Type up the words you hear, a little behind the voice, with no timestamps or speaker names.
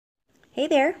Hey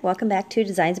there, welcome back to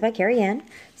Designs by Carrie Ann.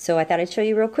 So I thought I'd show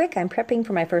you real quick. I'm prepping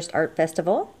for my first art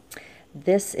festival.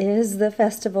 This is the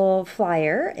festival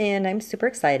flyer and I'm super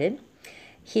excited.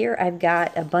 Here I've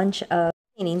got a bunch of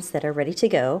paintings that are ready to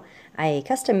go. I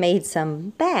custom made some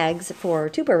bags for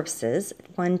two purposes.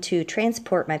 One, to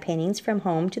transport my paintings from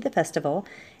home to the festival,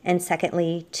 and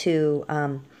secondly,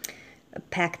 to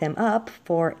pack them up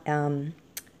for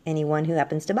anyone who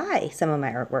happens to buy some of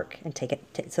my artwork and take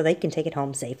it so they can take it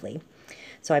home safely.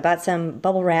 So I bought some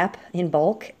bubble wrap in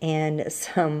bulk and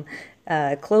some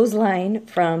clothesline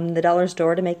from the dollar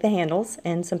store to make the handles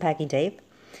and some packing tape.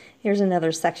 Here's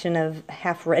another section of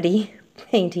half-ready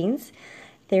paintings.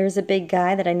 There's a big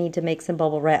guy that I need to make some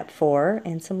bubble wrap for,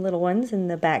 and some little ones in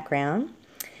the background.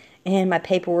 And my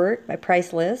paperwork, my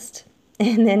price list.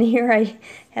 And then here I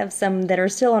have some that are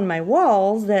still on my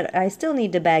walls that I still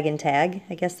need to bag and tag.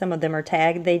 I guess some of them are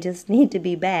tagged, they just need to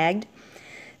be bagged.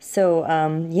 So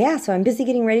yeah, so I'm busy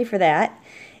getting ready for that.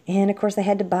 And of course I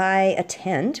had to buy a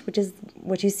tent, which is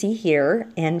what you see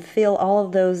here, and fill all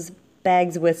of those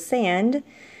bags with sand.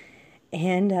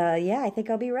 And yeah, I think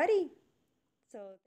I'll be ready. So